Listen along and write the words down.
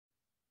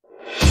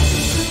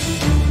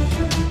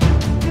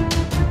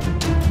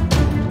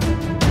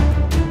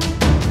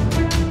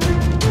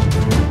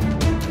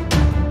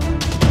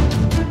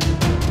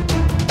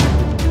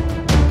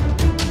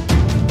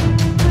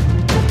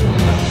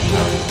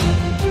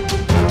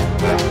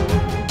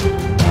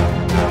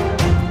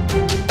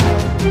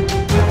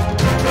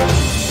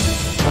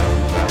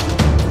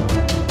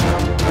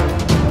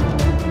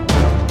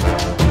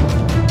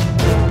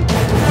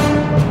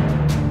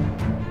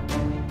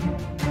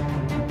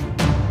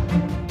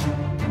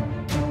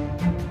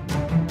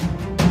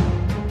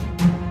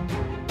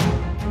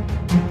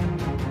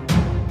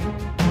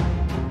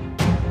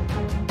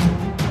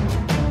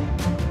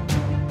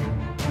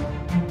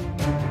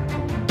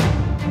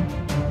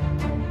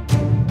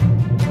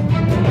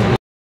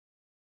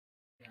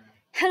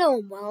Hello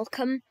and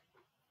welcome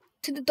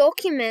to the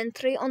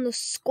documentary on the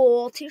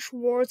Scottish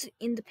Wars of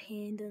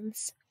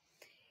Independence.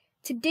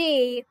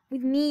 Today,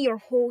 with me, your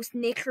host,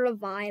 Nicola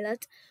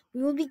Violet,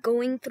 we will be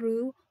going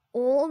through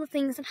all the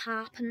things that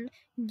happened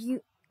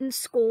in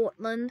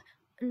Scotland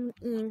and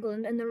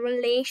England and the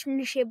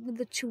relationship with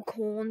the two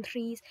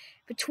countries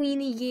between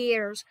the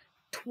years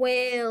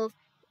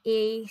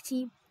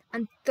 1280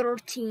 and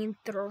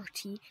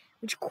 1330,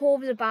 which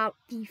covers about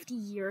 50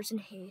 years in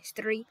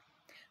history.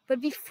 But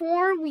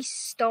before we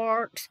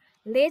start,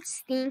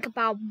 let's think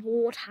about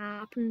what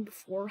happened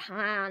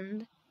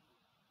beforehand.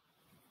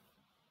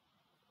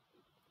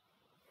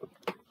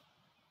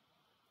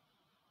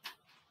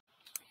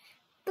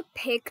 The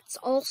Picts,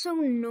 also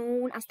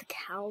known as the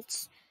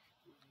Celts,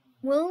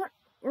 were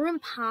in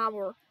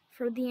power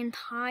for the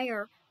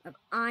entire of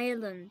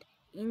Ireland,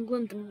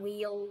 England and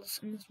Wales,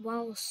 and as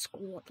well as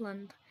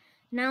Scotland,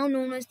 now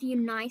known as the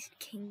United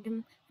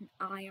Kingdom and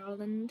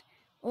Ireland,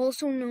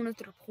 also known as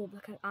the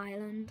Republic of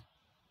Ireland.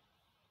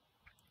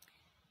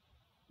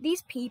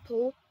 These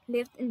people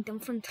lived in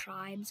different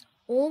tribes,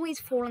 always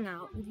falling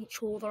out with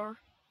each other,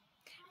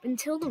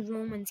 until the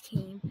Romans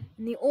came,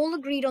 and they all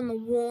agreed on the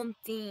one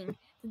thing,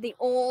 that they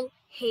all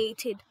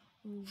hated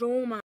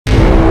Roma.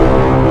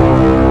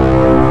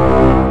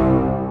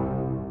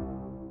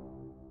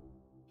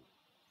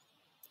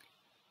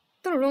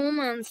 The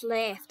Romans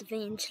left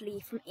eventually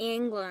from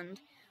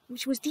England,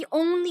 which was the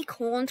only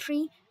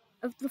country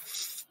of the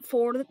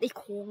four that they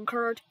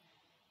conquered.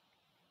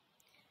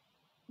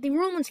 The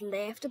Romans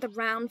left at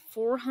around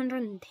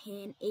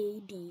 410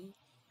 AD.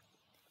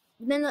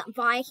 Then the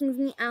Vikings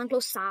and the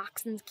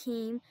Anglo-Saxons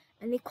came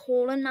and they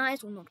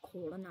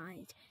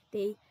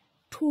they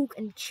took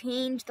and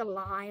changed the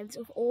lives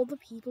of all the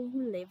people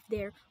who lived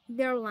there,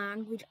 their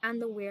language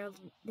and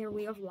their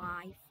way of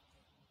life.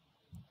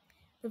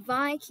 The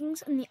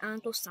Vikings and the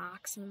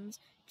Anglo-Saxons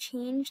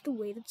changed the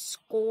way that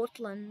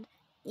Scotland,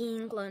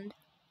 England,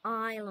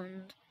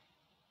 Ireland,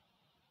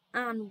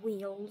 and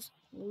Wales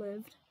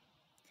lived.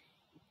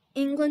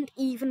 England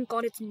even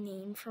got its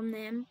name from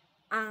them,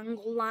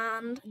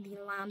 Angleland, the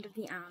land of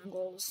the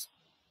Angles.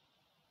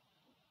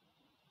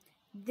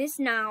 This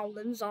now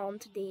lives on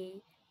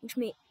today, which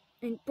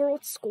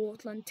brought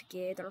Scotland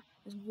together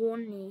as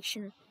one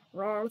nation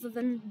rather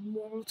than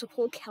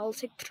multiple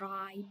Celtic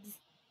tribes.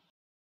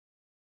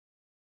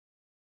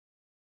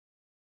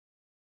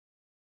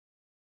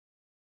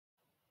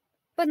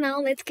 But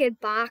now let's get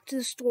back to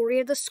the story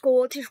of the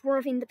Scottish War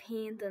of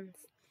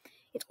Independence.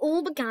 It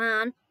all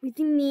began with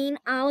the mean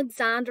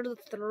Alexander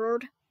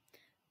III,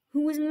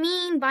 who was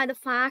mean by the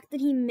fact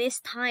that he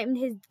mistimed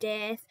his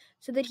death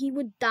so that he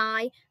would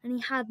die and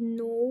he had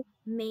no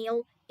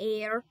male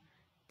heir.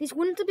 This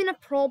wouldn't have been a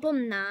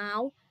problem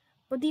now,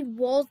 but it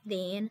was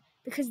then,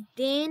 because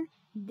then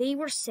they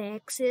were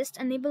sexist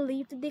and they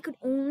believed that they could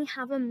only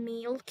have a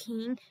male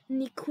king and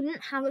they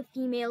couldn't have a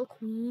female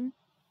queen.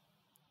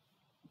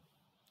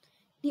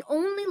 The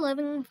only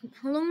living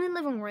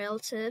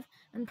relative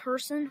and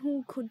person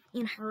who could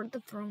inherit the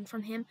throne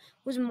from him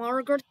was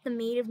Margaret, the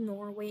Maid of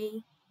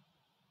Norway.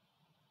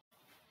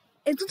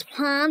 It was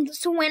planned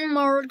so when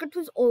Margaret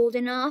was old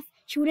enough,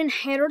 she would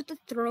inherit the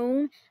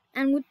throne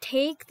and would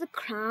take the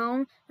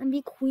crown and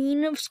be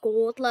Queen of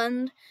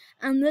Scotland,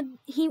 and that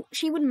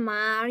she would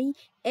marry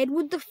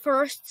Edward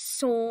I's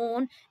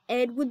son,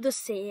 Edward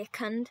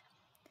II.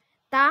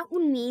 That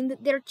would mean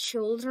that their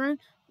children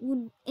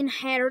would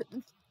inherit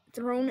the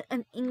throne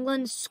of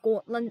England,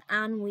 Scotland,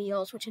 and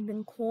Wales, which had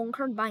been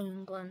conquered by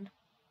England.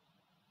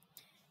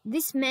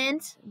 This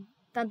meant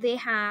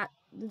that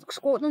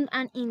Scotland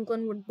and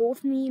England would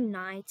both be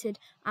united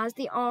as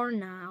they are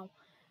now.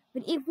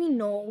 But if we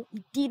know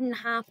it didn't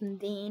happen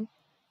then,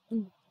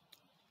 in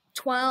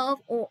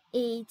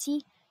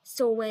 1280,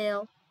 so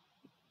well,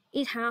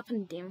 it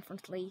happened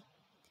differently.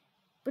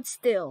 But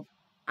still,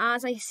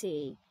 as I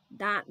say,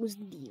 that was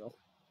the deal.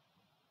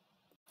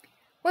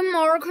 When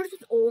Margaret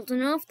was old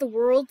enough, the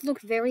world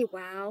looked very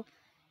well.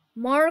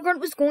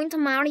 Margaret was going to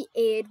marry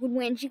Edward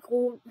when she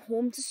go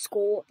home to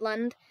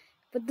Scotland,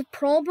 but the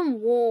problem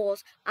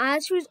was,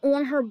 as she was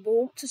on her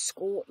boat to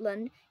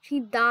Scotland, she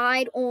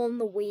died on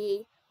the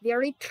way,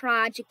 very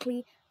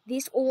tragically.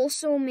 This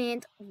also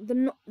meant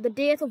the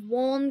death of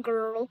one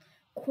girl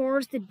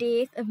caused the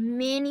death of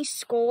many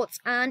Scots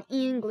and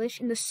English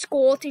in the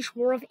Scottish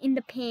War of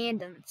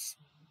Independence.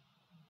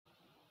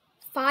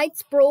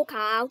 Fights broke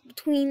out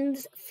between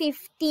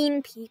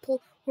 15 people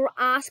who were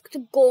asked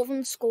to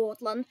govern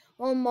Scotland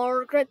while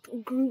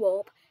Margaret grew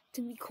up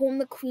to become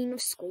the Queen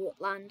of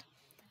Scotland.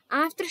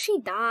 After she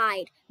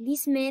died,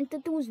 this meant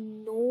that there was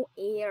no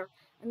heir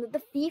and that the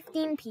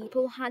 15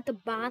 people had to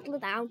battle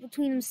it out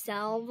between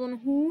themselves on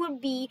who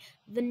would be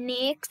the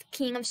next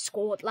King of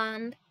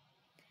Scotland.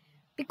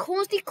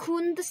 Because they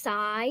couldn't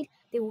decide,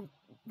 they would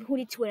put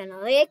it to an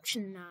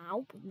election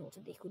now, but not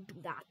that they could do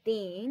that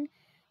then,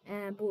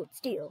 but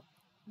still.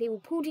 They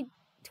would put it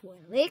to an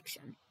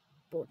election,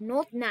 but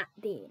not that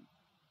then.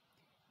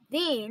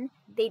 Then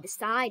they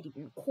decided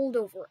and called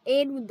over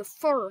Edward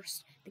I,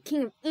 the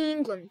King of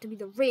England, to be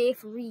the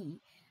referee,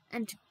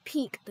 and to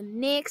pick the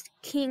next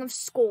King of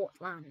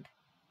Scotland.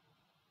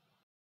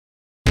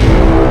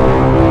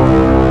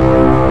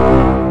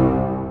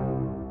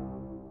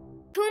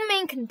 Two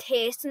main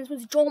contestants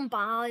was John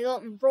Balliol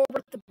and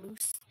Robert the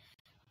Bruce.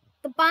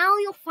 The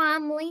Balliol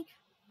family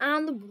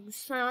and the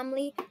Bruce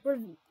family were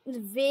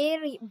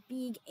very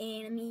big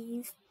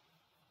enemies.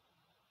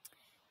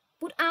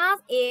 But as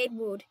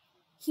Edward,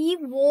 he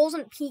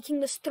wasn't picking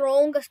the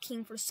strongest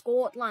king for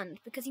Scotland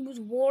because he was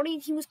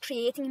worried he was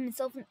creating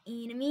himself an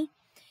enemy.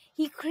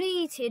 He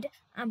created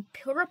and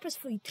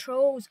purposefully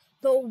chose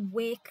the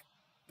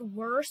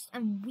worst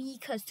and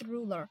weakest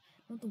ruler,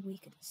 not the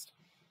wickedest.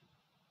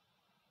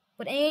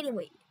 But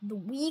anyway, the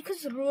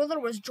weakest ruler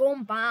was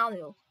John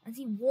Balliol, as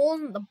he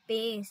wasn't the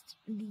best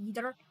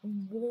leader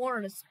of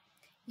wars.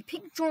 He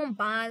picked John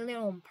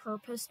Balliol on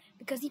purpose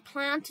because he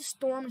planned to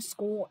storm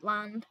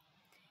Scotland.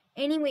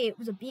 Anyway, it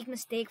was a big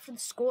mistake for the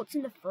Scots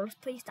in the first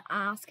place to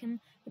ask him,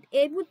 but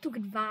Edward took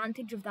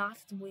advantage of that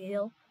as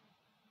well.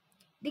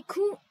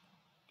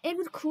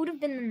 Edward could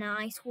have been the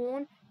nice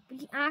one, but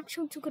he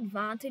actually took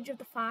advantage of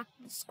the fact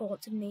that the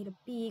Scots had made a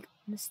big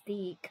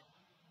mistake.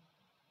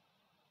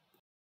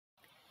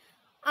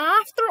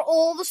 After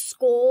all the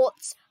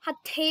Scots had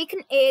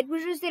taken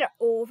Edward as their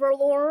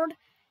overlord,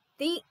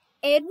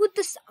 Edward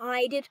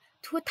decided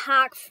to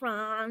attack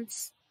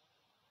France.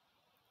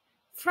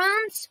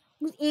 France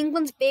was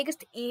England's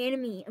biggest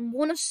enemy and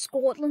one of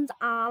Scotland's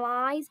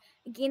allies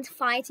against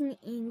fighting the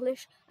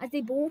English, as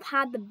they both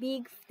had the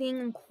big thing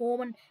in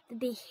common that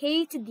they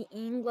hated the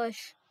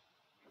English.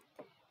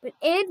 But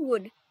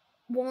Edward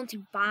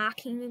wanted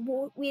backing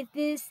with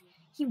this.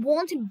 He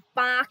wanted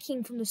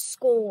backing from the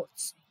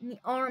Scots in the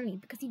army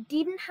because he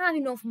didn't have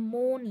enough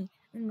money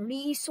and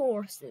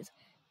resources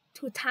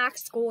to attack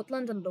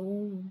Scotland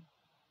alone.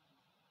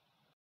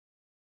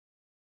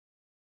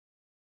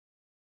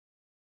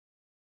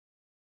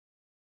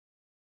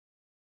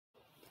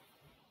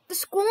 The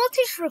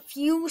Scottish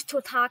refused to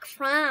attack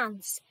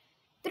France,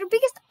 their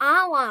biggest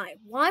ally.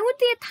 Why would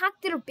they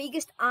attack their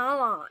biggest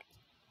ally?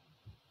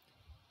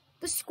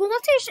 The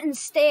Scottish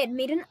instead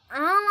made an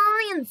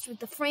alliance with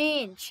the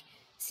French,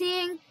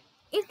 saying,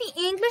 if the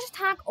English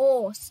attack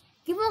us,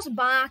 give us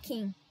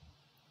backing.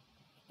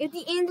 If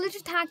the English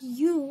attack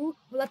you,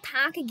 we'll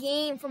attack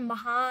again from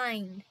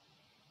behind.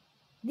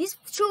 This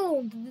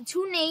showed that the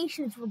two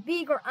nations were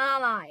bigger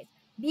allies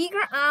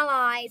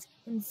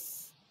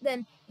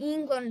than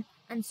England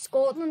and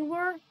Scotland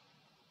were.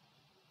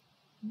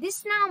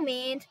 This now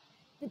meant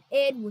that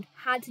Edward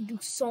had to do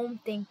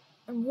something,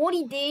 and what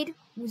he did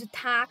was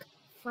attack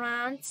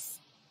France.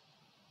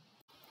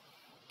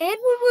 Edward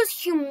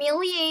was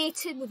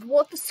humiliated with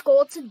what the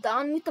Scots had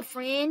done with the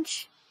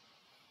French.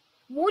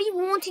 What he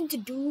wanted to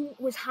do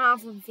was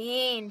have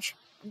revenge,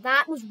 and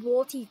that was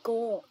what he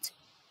got.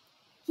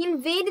 He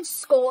invaded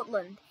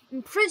Scotland,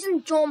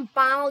 imprisoned John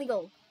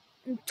Balliol,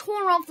 and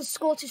tore off the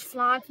Scottish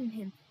flag from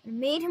him and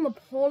made him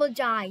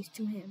apologise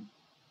to him.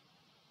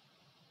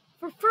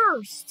 For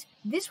first,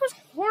 this was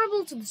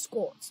horrible to the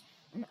Scots,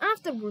 and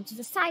afterwards, as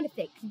a side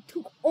effect, he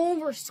took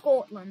over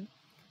Scotland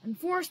and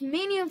forced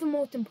many of the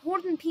most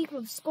important people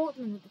of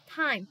Scotland at the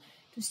time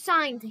to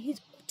sign to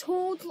his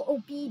total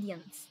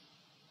obedience.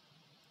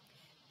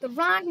 The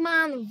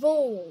Ragman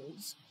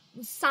Rolls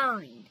was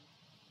signed,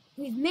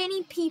 with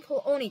many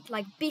people on it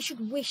like Bishop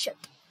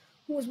Wishart,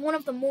 who was one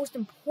of the most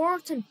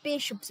important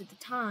bishops at the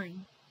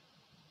time.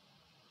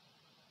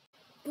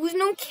 There was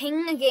no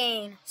king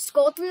again.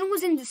 Scotland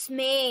was in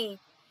dismay.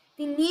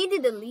 They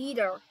needed a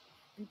leader,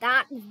 and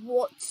that was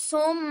what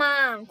some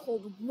man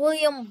called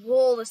William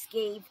Wallace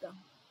gave them.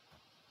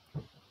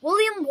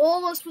 William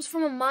Wallace was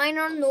from a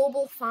minor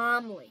noble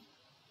family,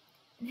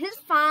 and his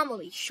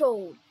family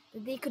showed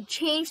that they could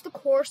change the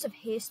course of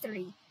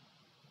history.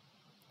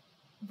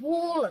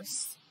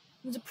 Wallace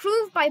was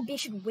approved by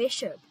Bishop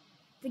Wishart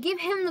to give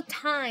him the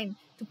time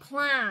to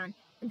plan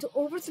and to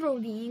overthrow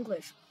the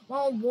English,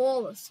 while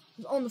Wallace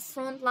was on the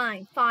front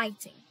line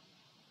fighting.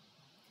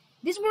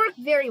 This worked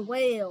very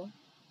well.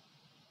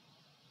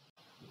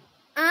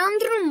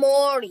 Andrew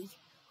Maury,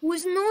 who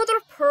was another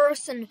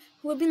person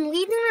who had been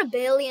leading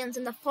rebellions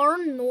in the far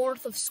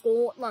north of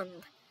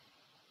Scotland,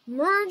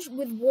 merged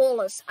with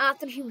Wallace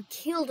after he had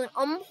killed an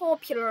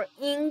unpopular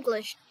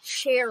English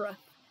sheriff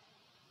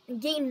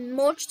and gained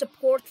much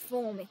support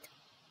from it.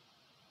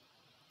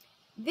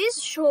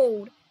 This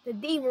showed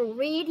that they were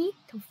ready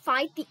to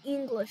fight the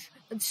English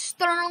at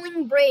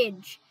Stirling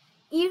Bridge.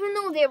 Even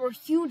though they were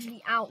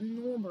hugely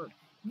outnumbered,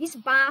 this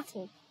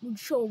battle would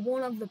show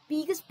one of the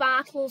biggest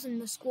battles in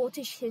the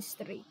Scottish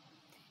history.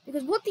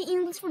 Because what the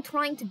English were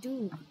trying to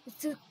do was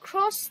to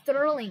cross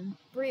Stirling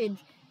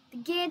Bridge to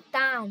get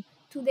down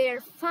to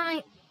their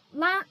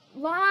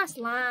last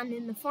land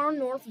in the far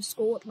north of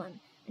Scotland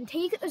and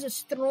take it as a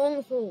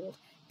stronghold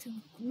to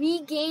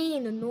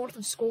regain the north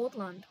of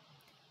Scotland.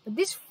 But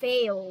this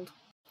failed.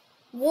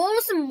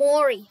 Wallace and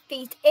Maury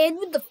faced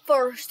Edward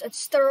I at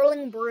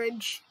Stirling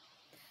Bridge.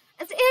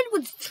 As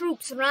Edward's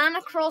troops ran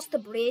across the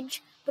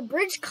bridge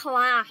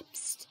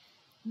collapsed.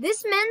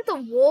 This meant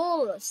that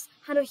Wallace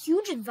had a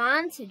huge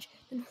advantage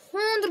that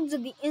hundreds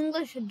of the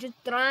English had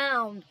just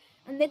drowned,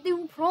 and that they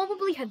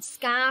probably had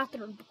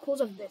scattered because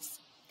of this.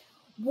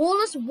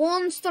 Wallace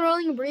won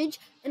Stirling Bridge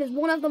and is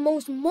one of the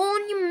most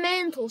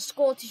monumental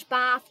Scottish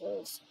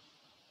battles.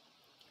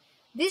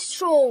 This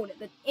showed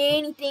that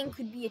anything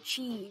could be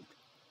achieved.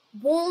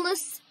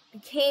 Wallace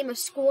became a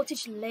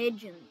Scottish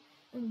legend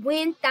and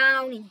went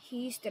down in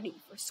history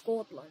for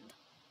Scotland.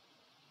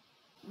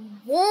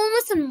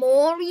 Wallace and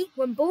Maury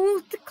were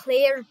both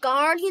declared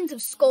Guardians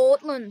of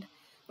Scotland.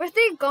 With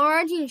their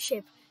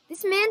guardianship,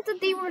 this meant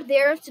that they were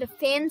there to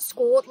defend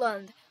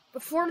Scotland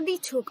before they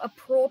took a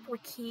proper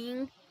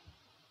king.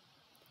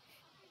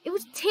 It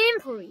was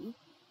temporary,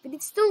 but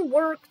it still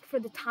worked for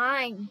the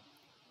time.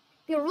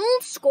 They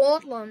ruled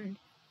Scotland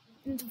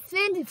and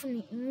defended from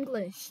the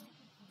English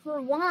for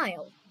a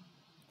while.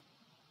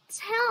 It's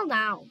held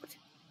out.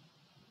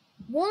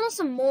 Wallace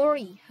and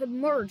Maury had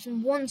merged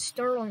in one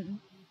Stirling,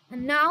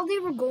 and now they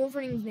were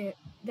governing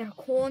their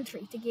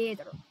country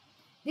together.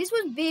 This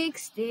was a big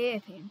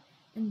step in,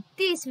 and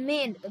this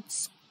meant that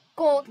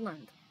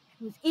Scotland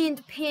was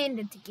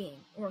independent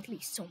again, or at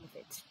least some of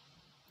it.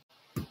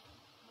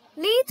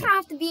 Later,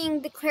 after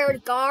being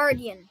declared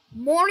Guardian,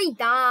 Maury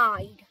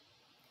died,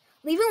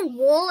 leaving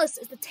Wallace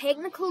as the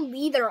technical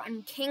leader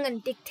and king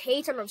and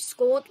dictator of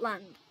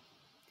Scotland.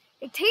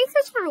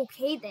 Dictators were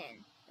okay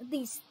then, at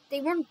least they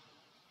weren't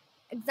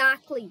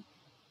exactly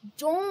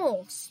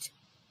just,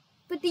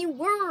 but they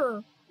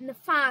were in the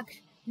fact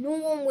no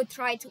one would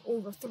try to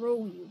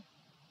overthrow you.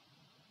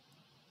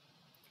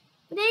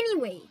 But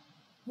anyway,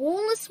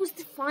 Wallace was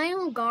the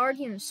final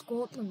guardian of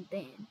Scotland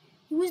then.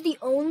 He was the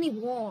only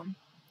one.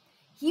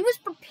 He was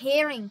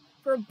preparing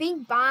for a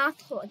big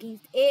battle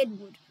against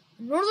Edward,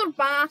 another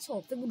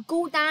battle that would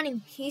go down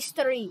in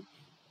history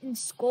in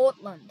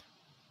Scotland.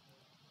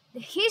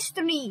 The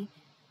history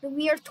that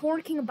we are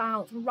talking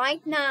about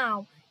right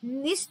now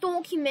in this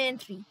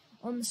documentary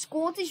on the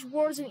Scottish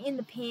Wars of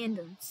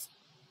Independence.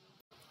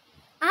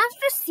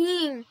 After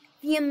seeing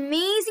the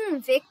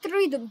amazing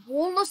victory that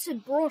Wallace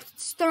had brought at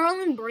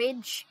Stirling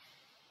Bridge,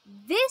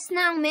 this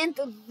now meant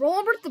that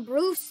Robert the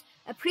Bruce,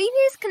 a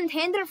previous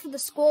contender for the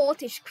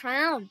Scottish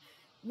crown,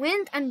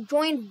 went and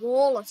joined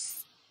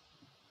Wallace.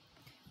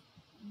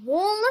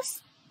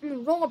 Wallace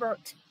and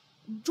Robert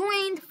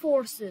joined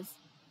forces.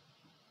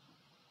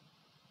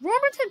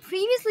 Robert had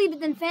previously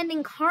been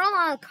defending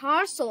Carlisle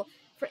Castle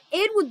for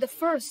Edward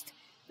I,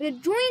 but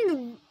had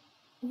joined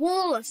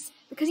Wallace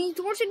because he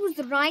thought it was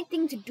the right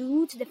thing to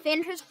do to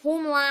defend his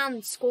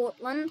homeland,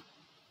 Scotland.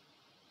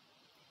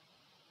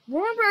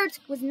 Robert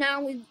was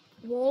now with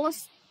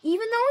Wallace.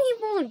 Even though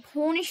he wasn't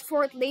punished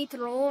for it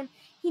later on,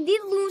 he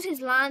did lose his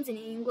lands in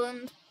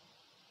England.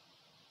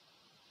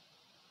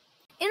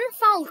 In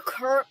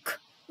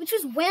Falkirk, which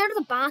was where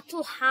the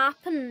battle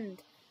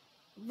happened,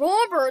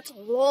 Robert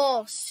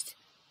lost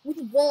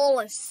with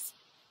Wallace.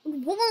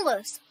 And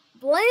Wallace,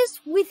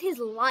 blessed with his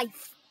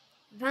life,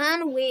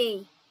 ran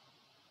away.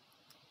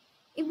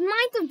 It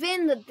might have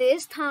been that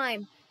this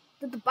time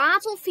that the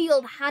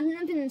battlefield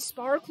hadn't been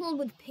sparkled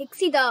with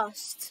pixie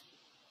dust.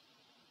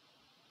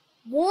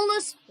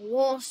 Wallace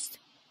lost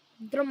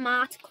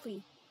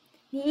dramatically.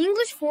 The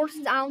English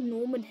forces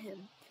outnumbered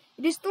him.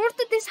 It is thought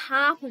that this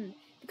happened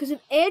because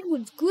of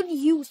Edward's good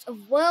use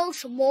of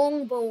Welsh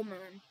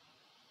longbowmen.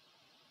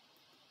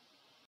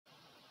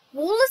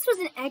 Wallace was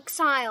in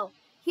exile.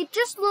 He had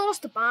just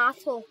lost a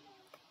battle.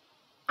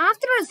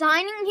 After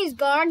resigning his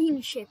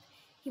guardianship,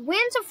 he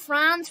went to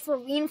France for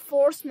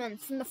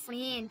reinforcements from the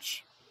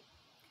French.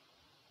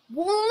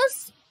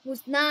 Wallace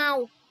was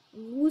now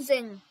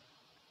losing.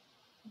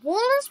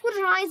 Wallace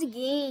would rise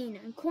again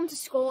and come to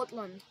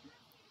Scotland,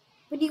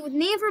 but he would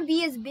never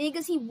be as big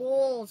as he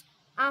was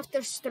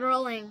after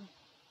Stirling.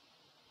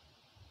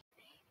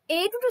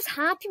 Edward was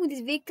happy with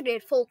his victory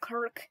at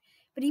Falkirk,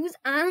 but he was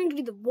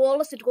angry that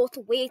Wallace had got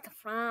away to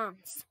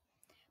France.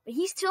 But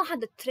he still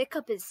had the trick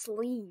up his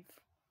sleeve.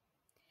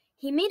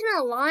 He made an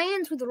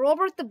alliance with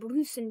Robert the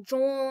Bruce and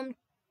John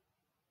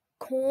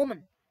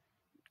Comyn,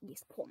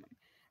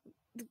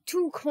 the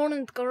two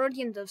current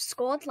guardians of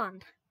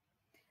Scotland.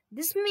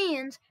 This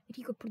meant that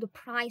he could put a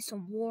price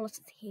on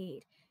Wallace's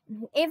head,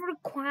 and whoever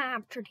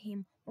captured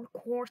him or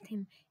caught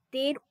him,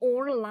 dead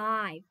or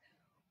alive,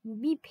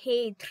 would be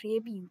paid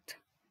tribute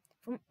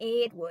from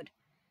Edward.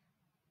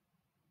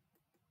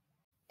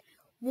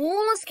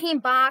 Wallace came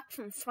back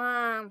from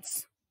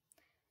France.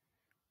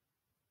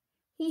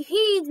 He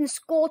hid in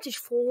Scottish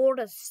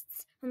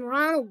forests and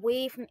ran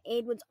away from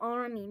Edward's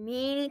army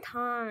many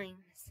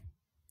times.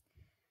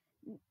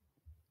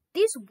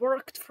 This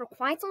worked for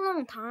quite a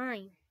long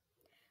time.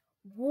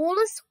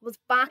 Wallace was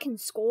back in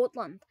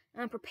Scotland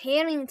and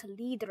preparing to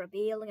lead the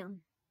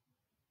rebellion.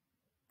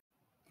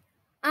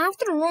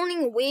 After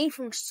running away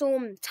for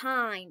some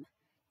time,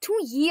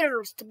 2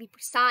 years to be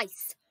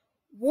precise,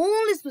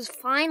 Wallace was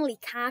finally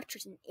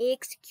captured and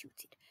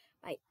executed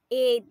by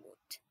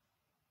Edward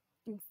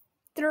in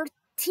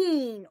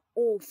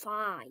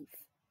 1305,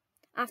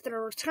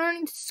 after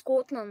returning to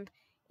Scotland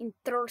in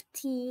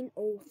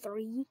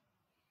 1303.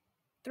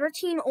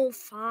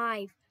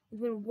 1305 was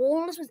when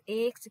Wallace was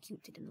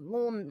executed in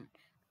London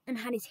and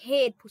had his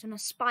head put on a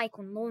spike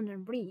on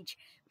London Bridge,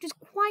 which is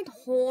quite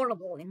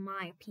horrible in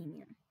my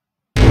opinion.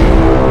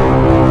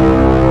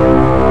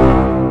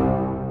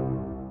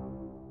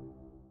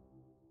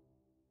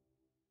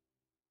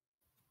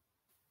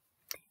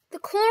 The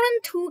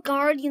current two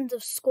guardians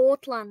of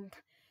Scotland,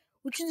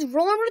 which is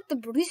Robert the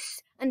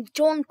Bruce and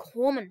John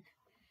Comyn,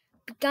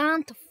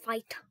 began to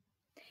fight.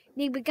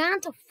 They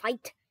began to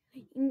fight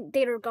in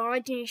their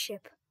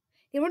guardianship.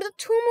 They were the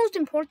two most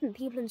important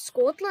people in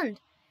Scotland,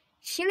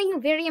 sharing a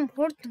very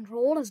important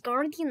role as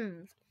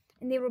guardians,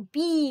 and they were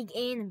big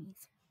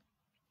enemies.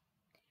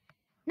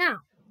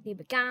 Now, they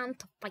began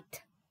to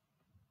fight.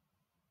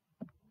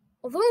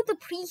 Although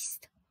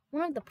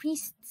one of the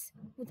priests,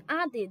 was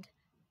added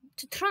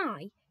to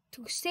try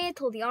to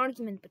settle the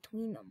argument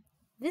between them,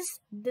 this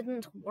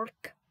didn't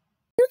work.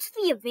 Due to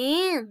the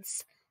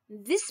events,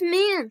 this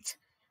meant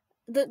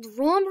that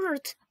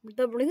Robert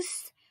the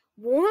Bruce,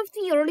 one of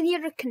the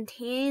earlier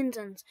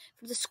contenders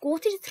for the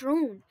Scottish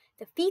throne,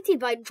 defeated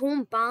by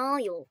John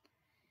Balliol,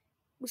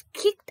 was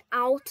kicked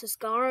out as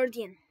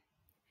guardian.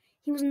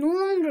 He was no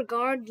longer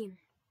guardian.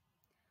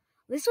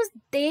 This was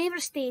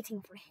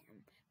devastating for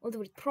him,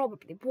 although it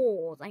probably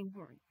was. I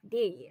weren't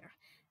there.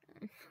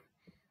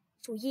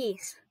 So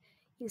yes,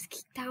 he was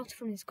kicked out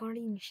from his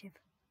guardianship.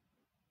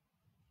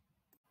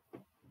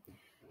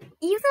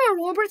 Even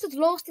though Robert had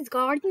lost his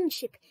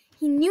guardianship,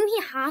 he knew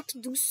he had to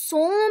do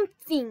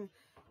something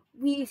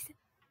with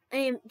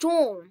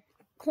John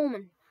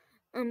Comyn.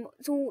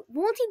 So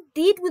what he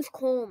did with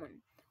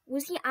Comyn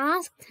was he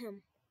asked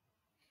him,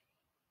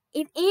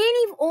 if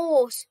any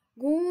of us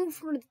go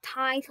for the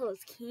title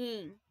as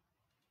king,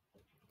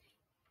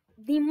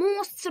 they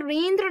must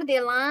surrender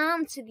their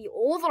land to the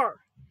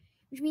other,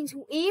 which means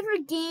whoever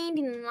gained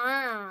in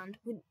land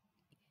would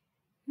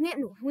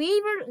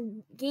whoever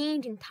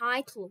gained in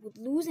title would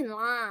lose in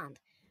land,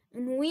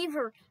 and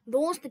whoever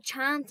lost the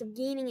chance of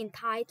gaining in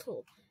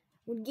title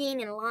would gain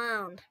in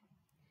land.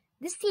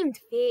 This seemed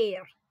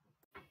fair.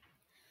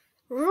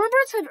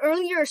 Robert had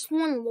earlier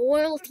sworn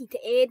loyalty to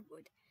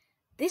Edward.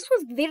 This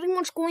was very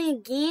much going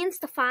against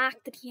the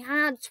fact that he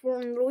had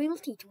sworn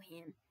loyalty to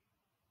him.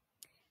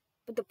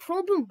 But the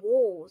problem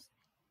was,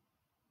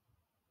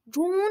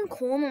 John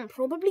Comyn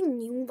probably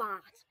knew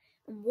that,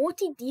 and what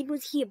he did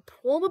was he had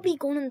probably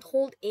gone and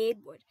told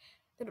Edward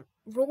that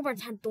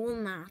Robert had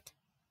done that.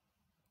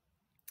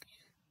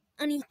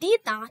 And he did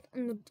that,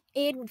 and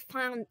Edward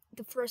found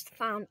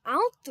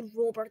out that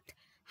Robert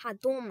had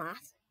done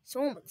that,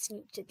 somewhat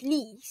snitched at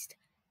least,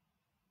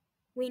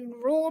 when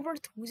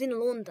Robert was in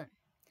London,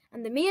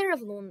 and the mayor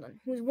of London,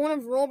 who was one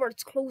of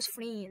Robert's close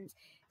friends,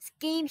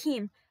 gave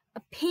him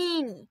a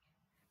penny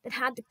that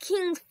had the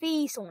king's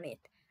face on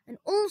it, and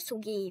also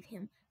gave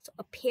him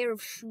a pair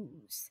of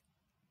shoes.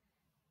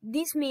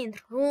 This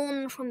meant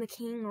run from the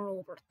King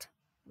Robert.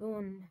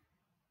 Run.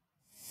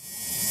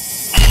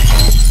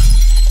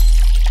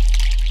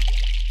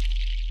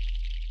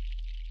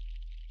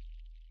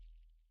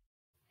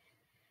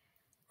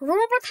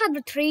 Robert had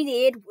betrayed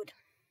Edward.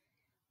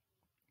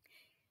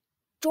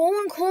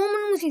 John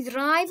Comyn was his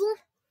rival.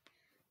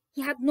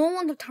 He had no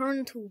one to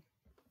turn to.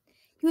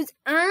 He was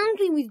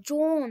angry with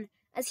John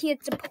as he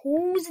had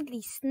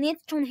supposedly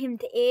snitched on him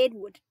to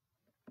Edward.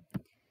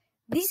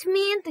 This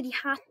meant that he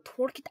had to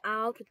work it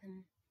out with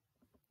him.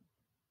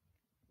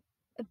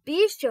 A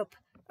bishop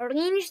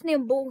arranged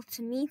them both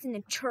to meet in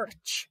a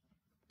church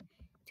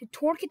to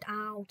talk it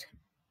out.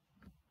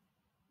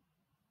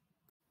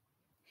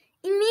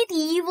 In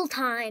medieval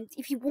times,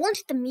 if you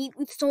wanted to meet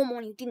with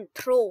someone you didn't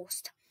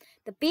trust,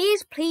 the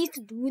best place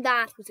to do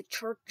that was a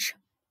church.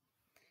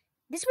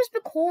 This was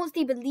because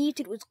they believed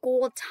it was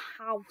God's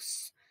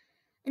house,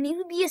 and it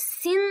would be a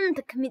sin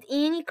to commit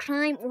any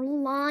crime or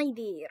lie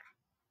there.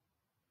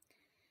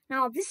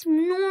 Now, this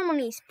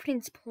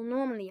principle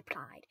normally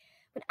applied,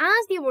 but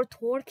as they were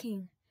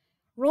talking,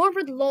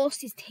 Robert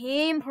lost his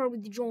temper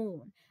with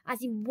John, as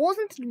he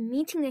wasn't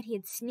admitting that he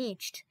had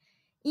snitched,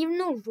 even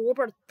though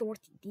Robert thought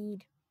he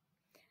did.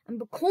 And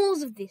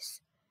because of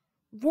this,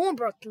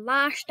 Robert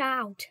lashed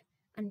out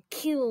and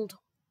killed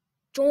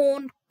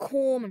John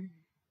Comyn.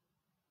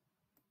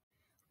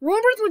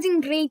 Robert was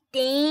in great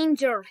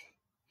danger.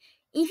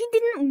 If he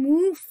didn't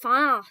move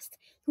fast,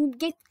 he would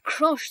get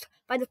crushed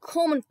by the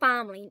Comyn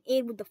family and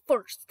Edward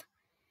I.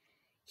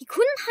 He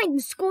couldn't hide in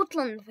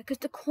Scotland because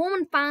the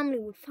Comyn family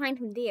would find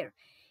him there.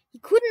 He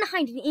couldn't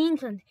hide in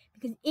England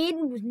because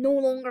Edward was no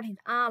longer his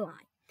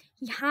ally.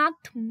 He had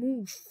to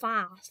move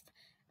fast,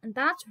 and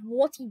that's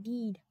what he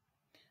did.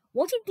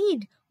 What he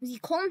did was he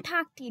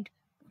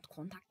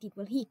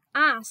he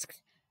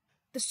asked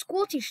the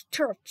Scottish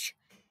Church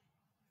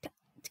to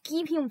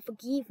give him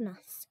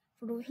forgiveness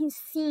for his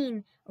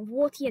sin of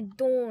what he had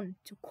done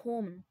to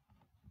Comyn.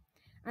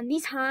 And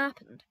this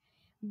happened.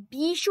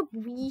 Bishop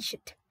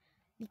Wishart,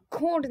 the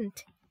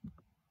current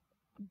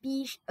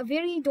bishop, a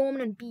very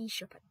dominant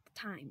bishop at the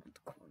time,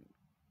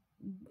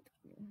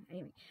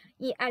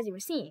 as you were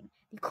saying,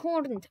 the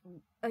current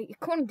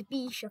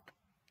bishop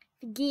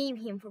forgave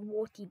him for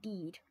what he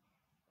did.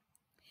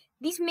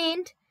 This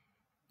meant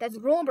that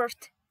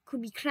Robert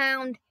could be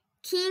crowned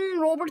King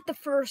Robert I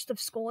of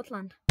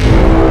Scotland.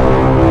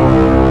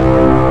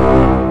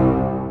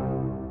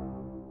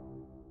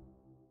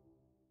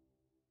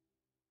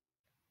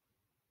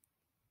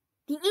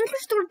 The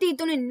English thought they'd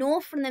done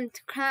enough for them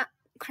to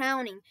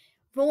crowning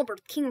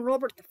King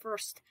Robert I,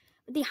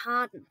 but they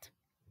hadn't.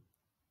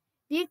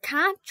 They had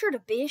captured a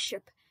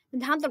bishop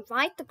and had the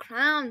right to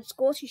crown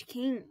Scottish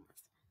kings.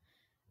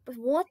 But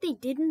what they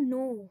didn't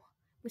know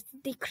was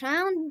that they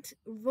crowned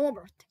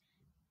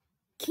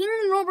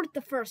King Robert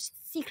I,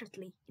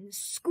 secretly in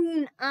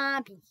Scone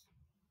Abbey,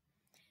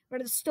 where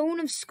the stone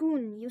of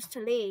Scone used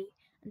to lay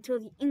until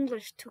the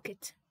English took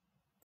it.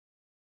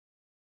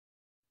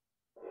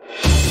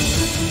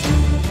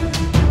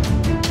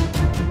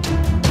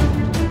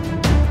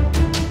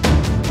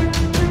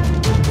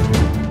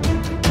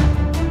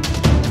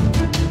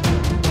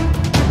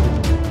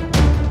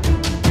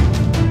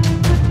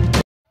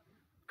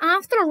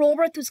 After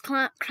Robert was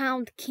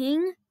crowned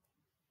king,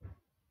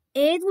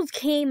 Edward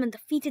came and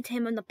defeated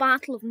him in the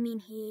Battle of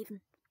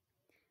Meanhaven.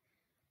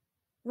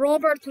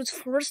 Robert was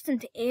forced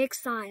into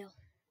exile.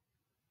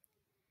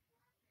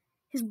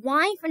 His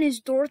wife and his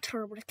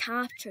daughter were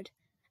captured,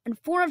 and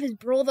 4 of his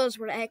brothers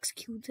were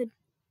executed.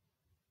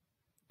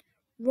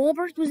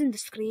 Robert was in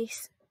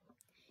disgrace.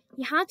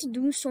 He had to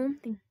do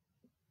something.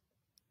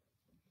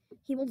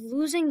 He was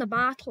losing the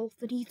battle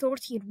that he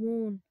thought he had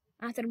won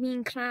after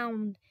being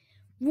crowned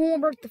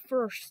Robert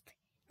I,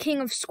 King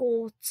of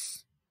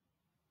Scots.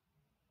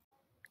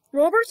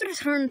 Robert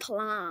returned to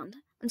land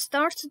and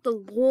started the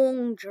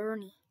long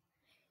journey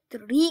to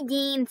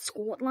regain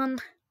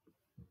Scotland.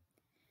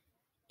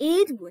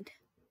 Edward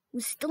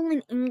was still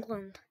in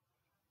England,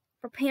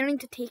 preparing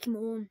to take him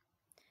on,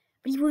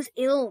 but he was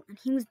ill and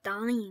he was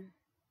dying.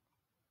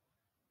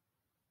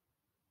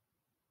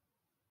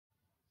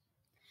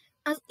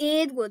 As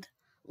Edward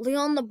lay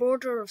on the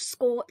border of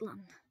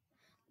Scotland,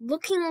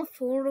 looking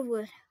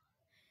forward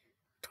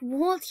to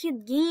what he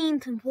had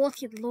gained and what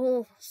he had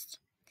lost,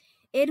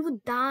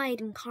 Edward died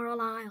in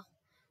Carlisle,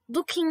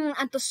 looking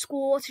at the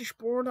Scottish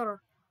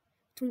border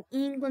between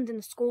England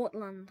and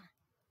Scotland.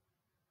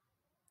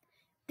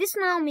 This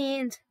now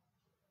meant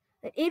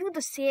that Edward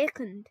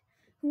II,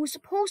 who was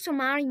supposed to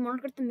marry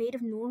Margaret the Maid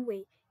of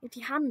Norway if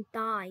he hadn't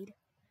died,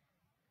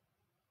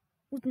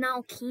 was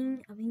now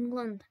King of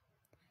England,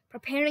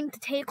 preparing to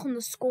take on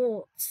the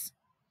Scots.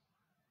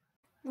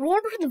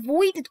 Robert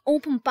avoided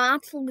open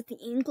battle with the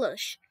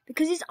English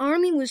because his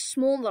army was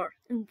smaller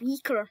and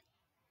weaker.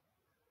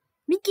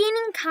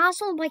 Regaining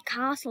castle by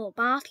castle,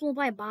 battle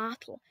by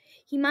battle,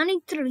 he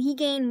managed to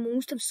regain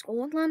most of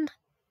Scotland.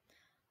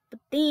 But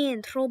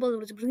then trouble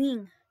was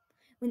brewing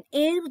when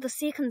Edward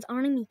II's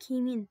army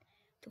came in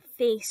to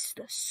face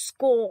the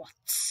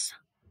Scots.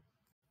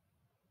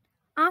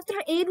 After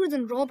Edward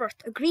and Robert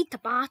agreed to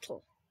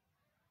battle,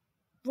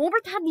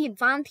 Robert had the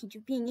advantage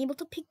of being able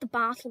to pick the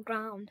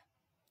battleground.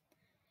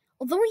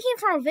 Although he,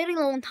 for a very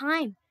long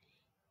time,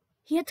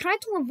 he had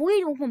tried to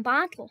avoid open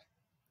battle.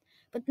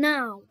 But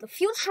now, the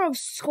future of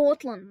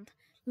Scotland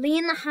lay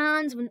in the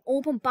hands of an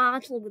open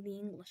battle with the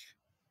English.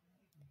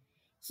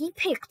 He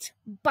picked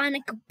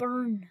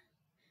Bannockburn,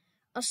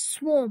 a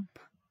swamp.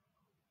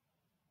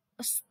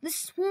 This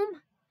swamp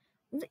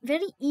was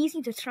very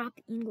easy to trap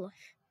the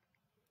English.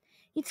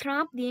 He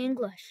trapped the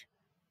English,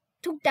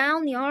 took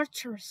down the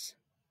archers,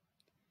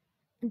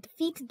 and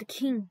defeated the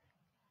king.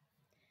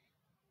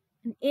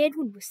 And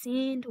Edward was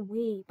sent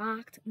away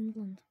back to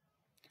England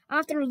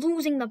after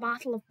losing the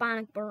Battle of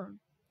Bannockburn,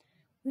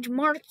 which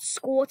marked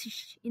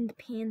Scottish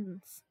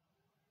independence.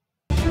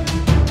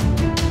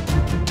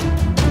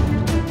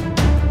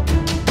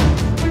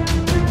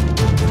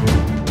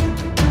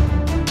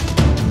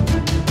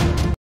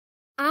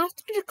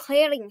 After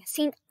declaring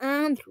St.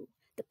 Andrew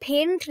the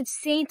patron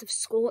saint of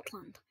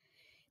Scotland,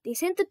 they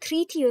sent the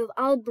Treaty of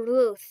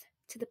Arbroath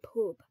to the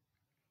Pope.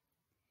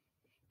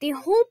 They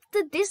hoped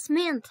that this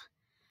meant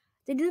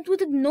that it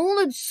would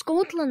acknowledge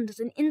Scotland as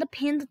an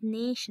independent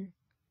nation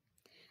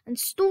and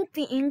stop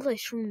the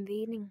English from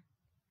invading.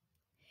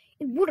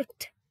 It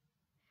worked,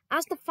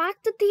 as the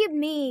fact that they had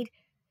made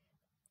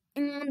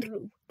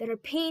Andrew their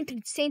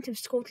patron saint of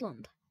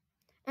Scotland.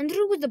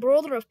 Andrew was the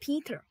brother of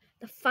Peter,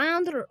 the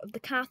founder of the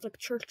Catholic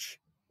Church.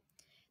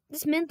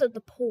 This meant that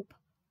the Pope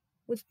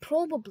was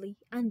probably,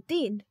 and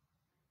did,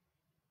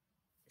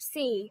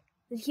 say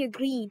that he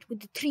agreed with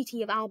the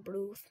Treaty of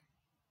Arbroath.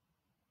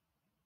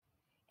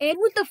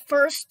 Edward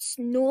I's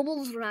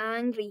nobles were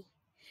angry.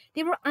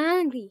 They were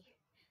angry,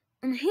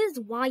 and his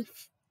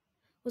wife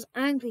was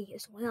angry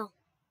as well.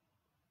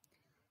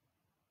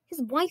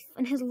 His wife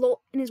and his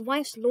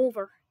wife's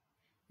lover,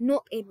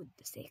 not Edward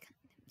II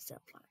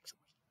himself actually,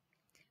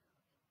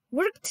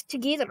 worked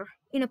together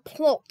in a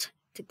plot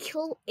to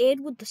kill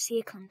Edward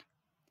II.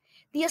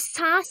 They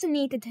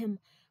assassinated him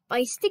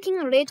by sticking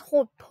a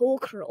red-hot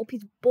poker up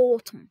his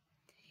bottom.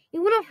 It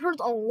would have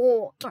hurt a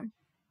lot.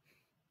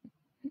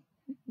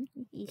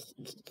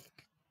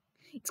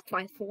 It's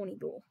quite funny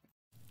though.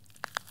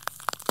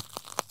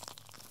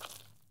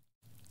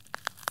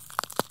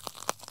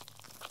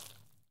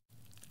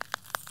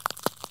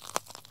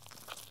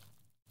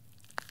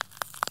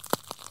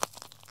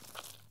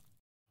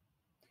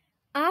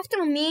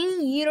 After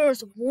many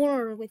years of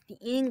war with the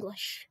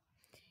English,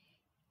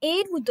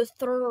 Edward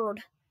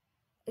III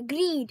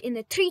agreed in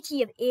the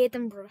Treaty of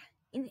Edinburgh,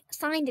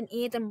 signed in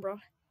Edinburgh.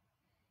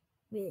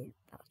 Well,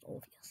 that's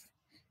obvious.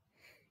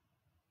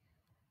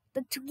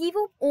 That to give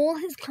up all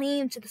his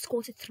claims to the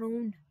Scottish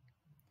throne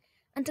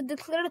and to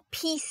declare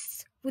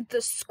peace with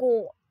the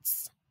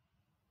Scots.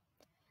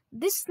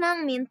 This now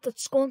meant that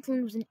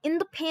Scotland was an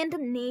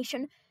independent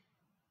nation,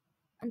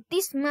 and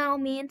this now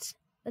meant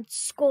that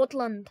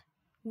Scotland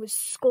was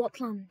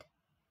Scotland,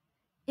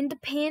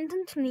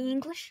 independent from the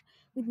English,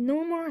 with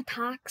no more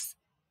attacks.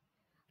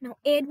 Now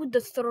Edward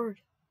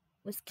III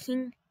was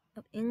King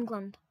of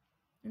England,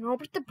 and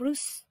Robert the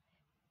Bruce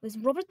was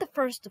Robert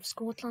I of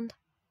Scotland.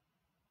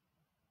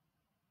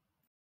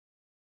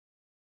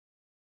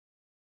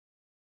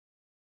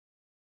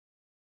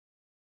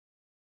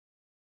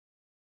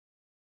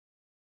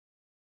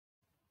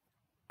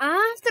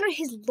 After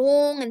his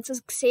long and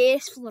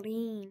successful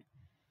reign,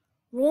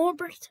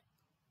 Robert,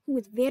 who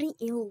was very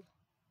ill,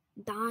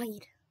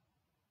 died.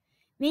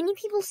 Many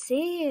people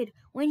said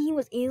when he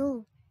was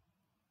ill,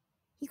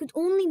 he could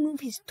only move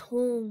his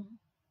tongue.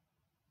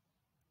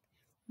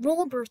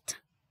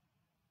 Robert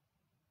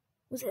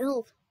was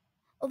ill,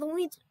 although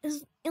his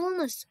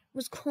illness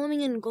was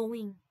coming and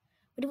going,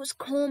 but it was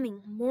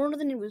coming more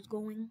than it was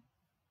going.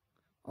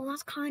 Well,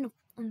 that's kind of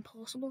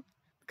impossible,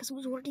 because it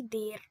was already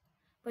there.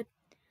 But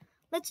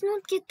let's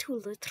not get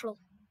too literal.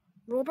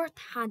 Robert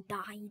had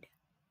died.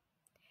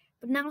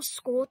 But now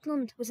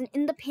Scotland was an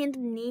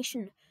independent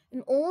nation,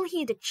 and all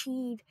he had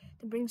achieved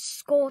to bring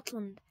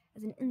Scotland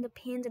as an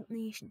independent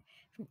nation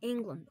from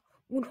England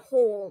would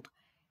hold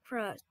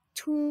for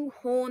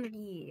 200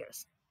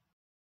 years.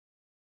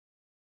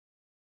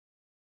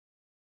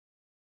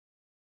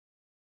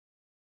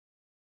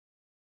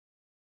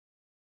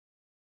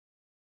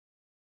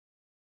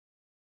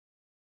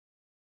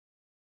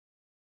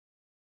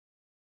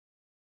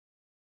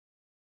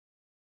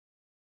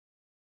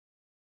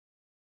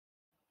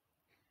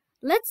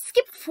 Let's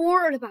skip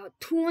forward about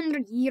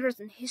 200 years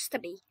in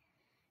history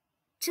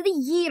to the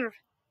year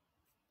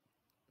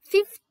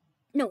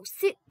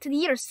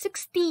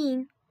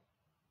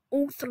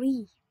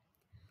 1603,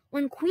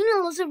 when Queen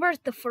Elizabeth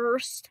I,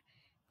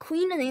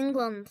 Queen of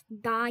England,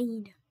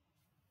 died.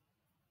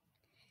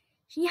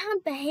 She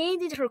had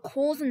beheaded her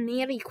cousin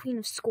Mary, Queen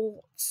of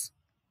Scots,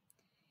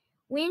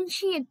 when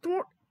she had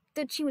thought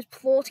that she was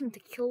plotting to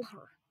kill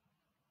her.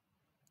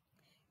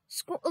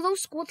 Although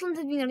Scotland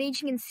had been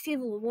raging in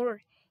civil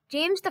war,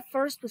 James I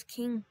was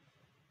king.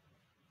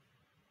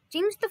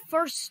 James I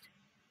was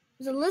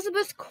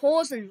Elizabeth's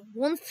cousin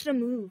once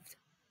removed,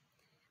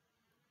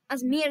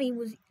 as Mary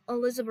was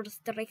Elizabeth's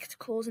direct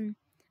cousin,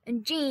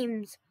 and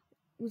James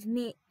was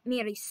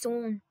Mary's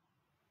son.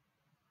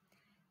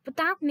 But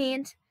that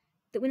meant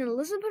that when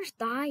Elizabeth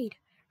died,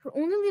 her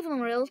only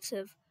living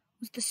relative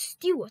was the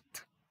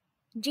Stuart,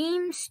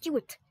 James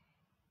Stuart,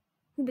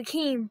 who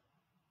became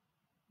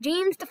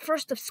James I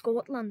of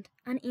Scotland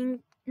and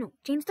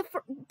James VI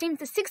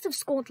of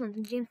Scotland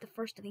and James I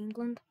of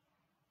England.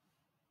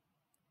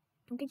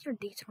 Don't get your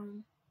dates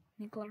wrong,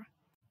 Nicola.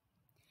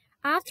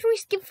 After we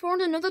skip forward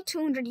another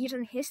 200 years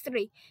in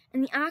history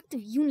and the Act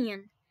of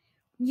Union,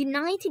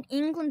 united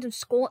England and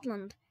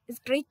Scotland as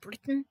Great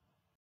Britain.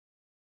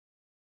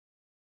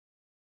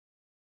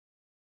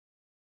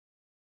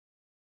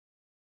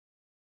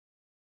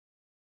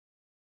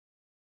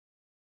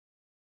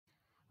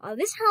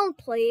 This held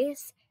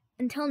place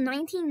until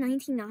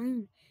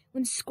 1999,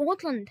 when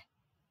Scotland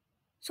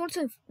sort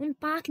of went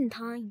back in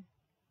time.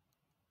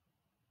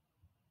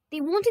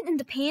 They wanted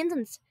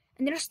independence,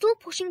 and they're still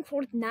pushing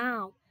for it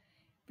now.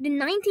 But in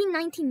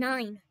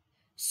 1999,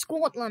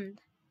 Scotland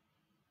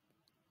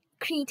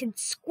created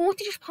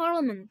Scottish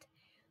Parliament,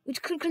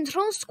 which could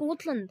control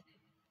Scotland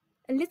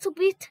a little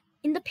bit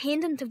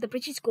independent of the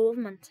British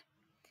government.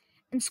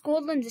 And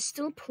Scotland is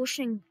still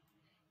pushing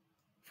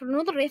for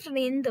another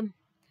referendum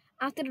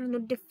after the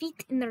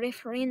defeat in the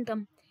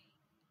referendum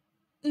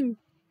in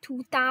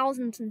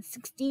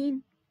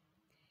 2016.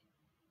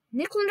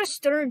 Nicola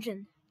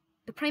Sturgeon,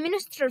 the Prime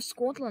Minister of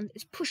Scotland,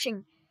 is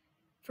pushing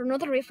for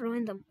another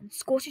referendum on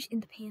Scottish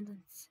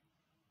independence.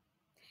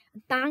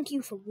 And thank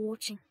you for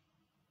watching.